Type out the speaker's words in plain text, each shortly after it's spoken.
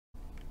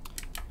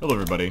Hello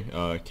everybody,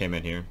 came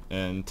in here,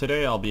 and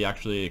today I'll be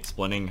actually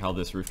explaining how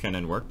this roof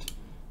cannon worked.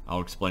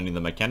 I'll explain the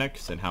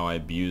mechanics and how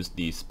I used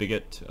the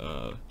spigot,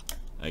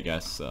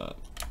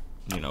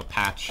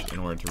 patch in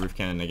order to roof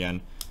cannon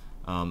again.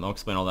 I'll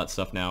explain all that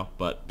stuff now,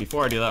 but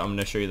before I do that, I'm going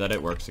to show you that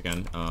it works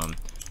again. I'm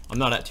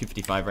not at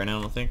 255 right now,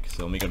 I don't think,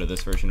 so let me go to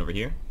this version over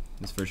here.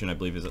 This version I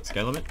believe is at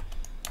sky limit.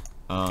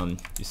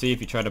 You see,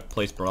 if you try to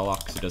place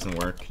blocks, it doesn't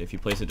work. If you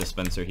place a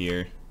dispenser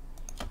here,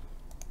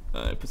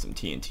 put some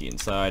TNT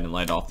inside and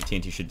light off, the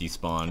TNT should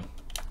despawn.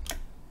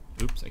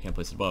 Oops, I can't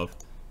place it above.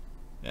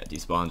 Yeah, it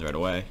despawns right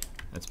away.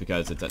 That's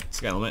because it's at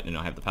sky limit and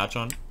I have the patch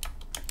on.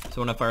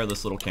 So when I fire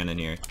this little cannon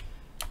here,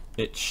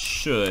 it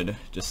should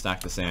just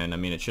stack the sand. I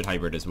mean, it should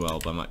hybrid as well,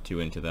 but I'm not too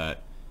into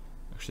that.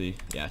 Actually,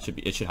 yeah,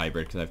 it should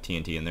hybrid because I have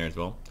TNT in there as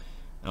well.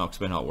 And I'll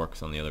explain how it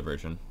works on the other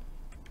version.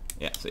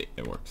 Yeah, see,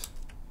 it works.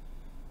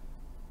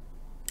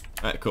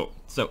 Alright, cool.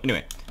 So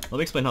anyway, let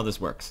me explain how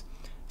this works.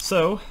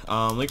 So,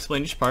 let me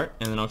explain each part,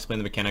 and then I'll explain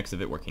the mechanics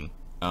of it working.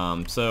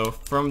 So,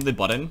 from the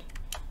button,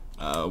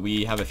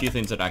 we have a few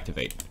things that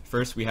activate.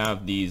 First, we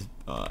have these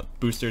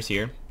boosters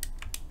here,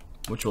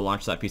 which will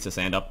launch that piece of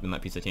sand up and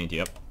that piece of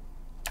TNT up.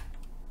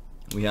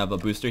 We have a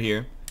booster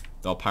here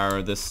that'll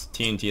power this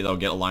TNT that'll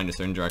get aligned a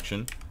certain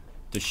direction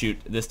to shoot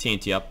this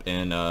TNT up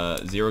in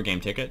a 0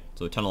 game ticket,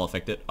 so tunnel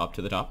affect it up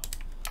to the top.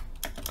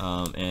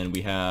 And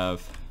we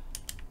have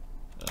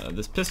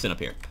this piston up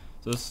here.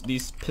 So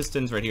these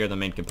pistons right here are the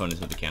main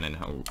components of the cannon,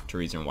 to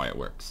reason why it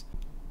works.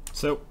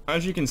 So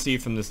as you can see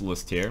from this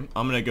list here,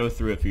 I'm going to go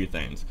through a few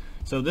things.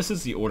 So this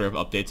is the order of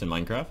updates in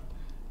Minecraft.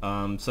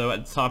 So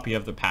at the top you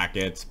have the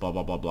packets, blah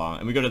blah blah blah,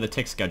 and we go to the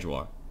tick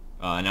scheduler.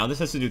 Now this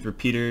has to do with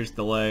repeaters,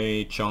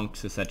 delay,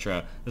 chunks,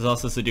 etc. This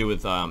also has to do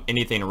with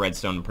anything in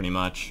redstone pretty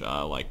much,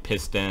 like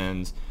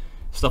pistons,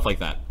 stuff like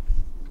that.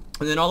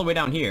 And then all the way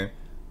down here,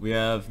 we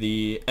have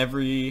the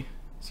update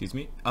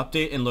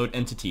and load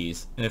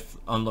entities if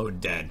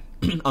unload dead.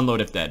 Unload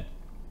if dead.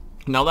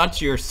 Now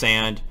that's your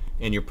sand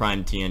and your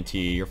prime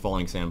TNT, your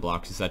falling sand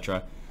blocks,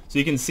 etc. So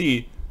you can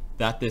see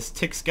that this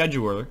tick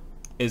scheduler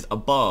is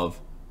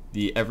above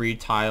the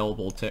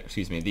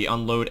the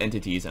unload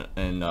entities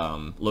and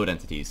load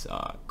entities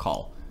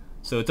call.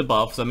 So it's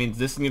above, so that means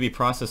this is going to be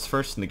processed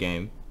first in the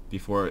game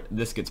before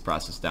this gets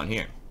processed down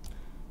here.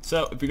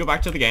 So if we go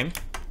back to the game,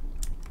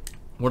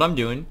 what I'm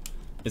doing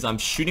is I'm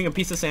shooting a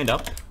piece of sand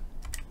up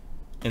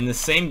in the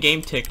same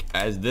game tick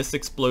as this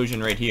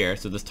explosion right here,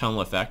 so this tunnel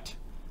effect.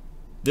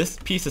 This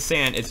piece of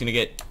sand is going to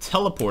get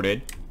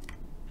teleported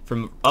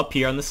from up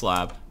here on the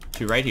slab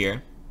to right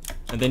here,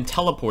 and then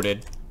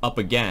teleported up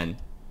again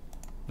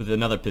with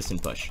another piston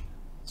push.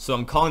 So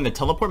I'm calling the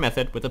teleport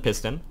method with a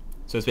piston,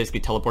 so it's basically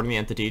teleporting the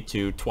entity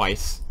to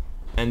twice,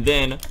 and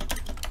then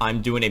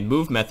I'm doing a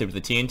move method with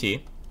the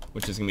TNT,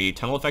 which is going to be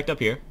tunnel effect up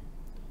here,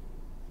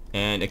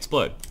 and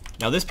explode.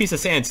 Now this piece of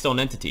sand is still an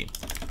entity.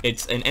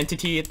 It's an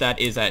entity that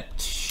is at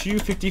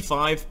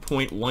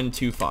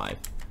 255.125.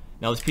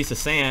 Now this piece of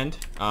sand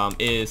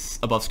is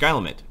above sky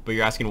limit, but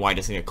you're asking why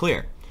doesn't it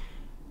clear?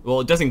 Well,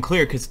 it doesn't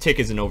clear because tick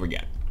isn't over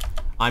yet.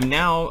 I'm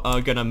now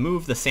gonna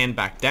move the sand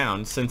back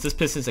down. Since this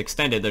piston is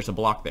extended, there's a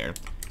block there.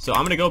 So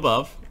I'm gonna go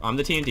above. I'm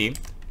the TNT.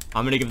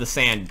 I'm gonna give the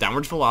sand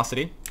downwards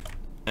velocity,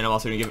 and I'm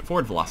also gonna give it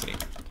forward velocity.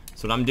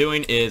 So what I'm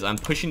doing is I'm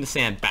pushing the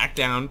sand back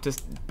down to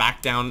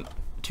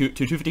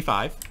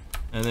 255,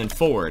 and then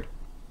forward.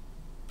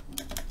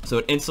 So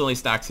it instantly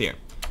stacks here.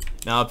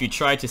 Now if you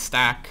try to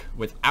stack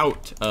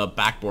without a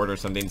backboard or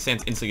something, the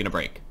sand's instantly going to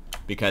break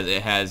because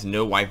it has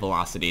no Y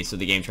velocity, so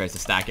the game tries to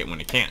stack it when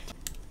it can't.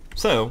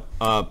 So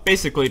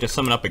basically, to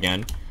sum it up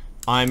again,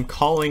 I'm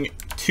calling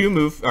two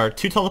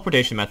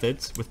teleportation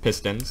methods with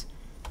pistons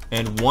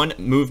and one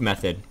move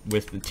method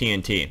with the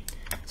TNT.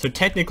 So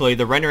technically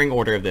the rendering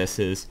order of this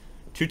is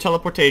 2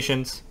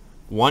 teleportations,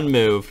 1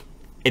 move,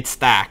 it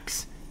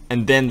stacks,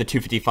 and then the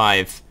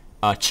 255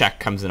 check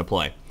comes into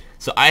play.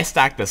 So I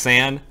stacked the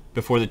sand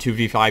before the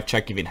 255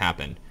 check even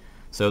happened.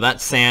 So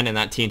that sand and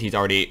that TNT is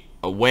already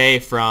away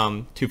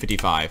from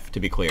 255 to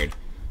be cleared.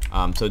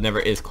 So it never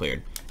is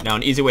cleared. Now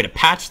an easy way to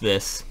patch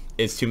this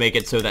is to make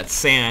it so that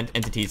sand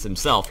entities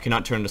themselves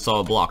cannot turn into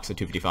solid blocks at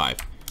 255.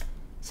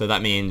 So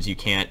that means you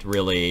can't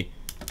really,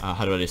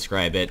 how do I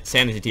describe it?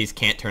 Sand entities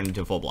can't turn into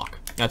a full block.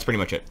 That's pretty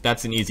much it.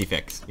 That's an easy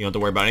fix. You don't have to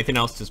worry about anything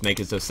else, just make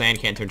it so sand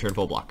can't turn into a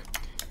full block.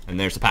 And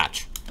there's a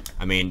patch.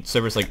 I mean,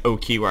 servers like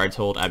Oki, where I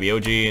told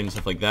AbiOG and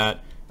stuff like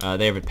that,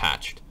 they have it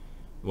patched,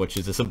 which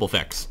is a simple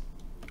fix.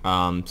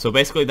 So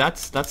basically,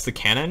 that's the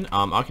cannon.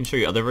 I can show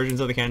you other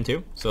versions of the cannon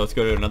too. So let's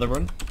go to another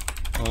one.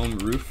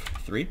 Roof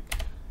 3.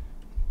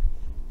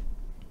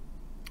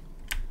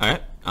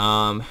 Alright.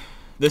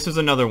 This is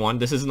another one.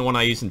 This isn't the one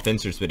I used in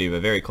Finster's video,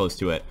 but very close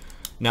to it.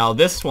 Now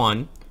this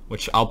one,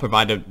 which I'll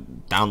provide a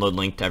download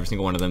link to every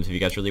single one of them if you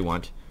guys really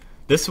want.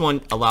 This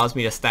one allows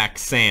me to stack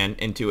sand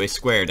into a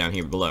square down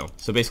here below.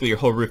 So basically your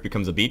whole roof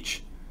becomes a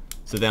beach.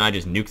 So then I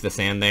just nuke the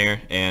sand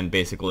there, and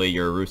basically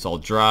your roof's all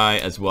dry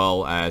as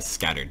well as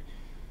scattered.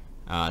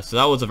 So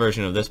that was a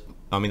version of this.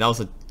 I mean, that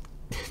was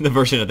the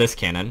version of this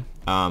cannon.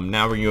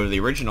 Now we're gonna go to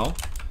the original.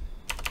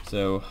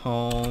 So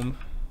home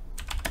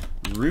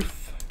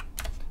roof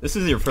this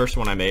is your first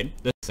one I made.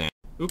 This is sand.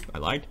 Oop, I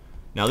lied.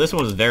 Now this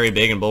one is very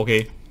big and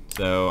bulky,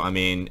 so I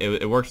mean,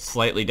 it works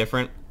slightly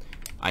different.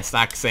 I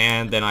stacked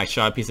sand, then I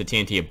shot a piece of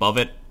TNT above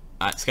it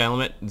at sky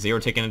limit, zero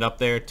ticking it up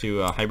there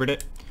to hybrid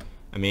it.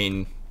 I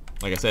mean,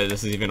 like I said,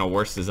 this is even a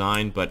worse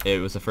design, but it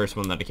was the first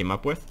one that I came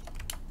up with.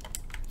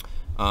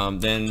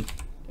 Then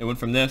it went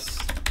from this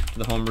to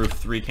the home roof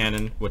 3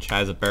 cannon, which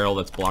has a barrel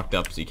that's blocked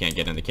up so you can't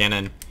get in the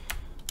cannon.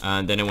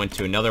 And then it went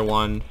to another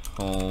one,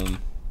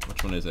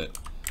 which one is it?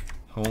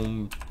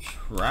 Home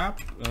trap?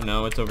 Oh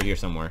no, it's over here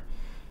somewhere.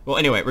 Well,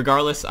 anyway,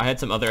 regardless, I had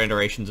some other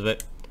iterations of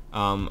it.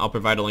 I'll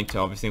provide a link to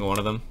every single one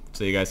of them,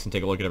 so you guys can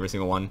take a look at every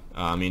single one.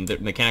 I mean, the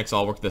mechanics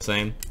all work the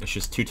same. It's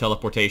just 2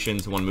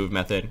 teleportations, 1 move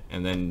method,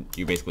 and then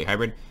you basically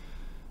hybrid.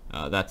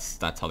 That's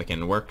how the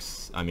cannon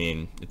works. I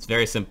mean, it's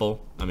very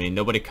simple. I mean,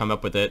 nobody come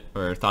up with it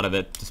or thought of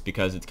it just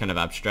because it's kind of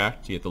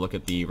abstract. You have to look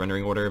at the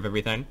rendering order of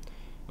everything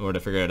in order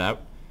to figure it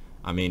out.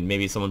 I mean,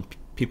 maybe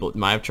people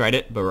might have tried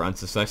it but were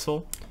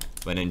unsuccessful.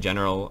 But in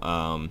general,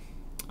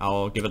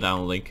 I'll give it down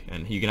a link,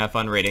 and you can have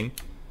fun rating.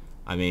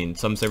 I mean,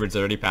 some servers are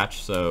already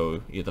patched,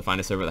 so you have to find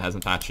a server that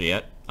hasn't patched it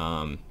yet.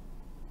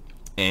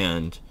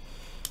 And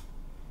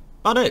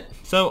about it.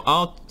 So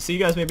I'll see you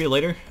guys maybe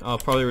later. I'll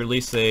probably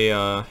release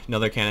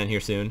another cannon here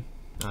soon.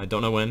 I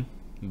don't know when,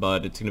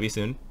 but it's gonna be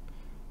soon.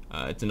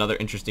 It's another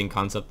interesting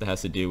concept that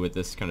has to do with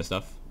this kind of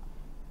stuff.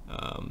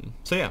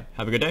 So yeah,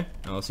 have a good day.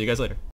 I'll see you guys later.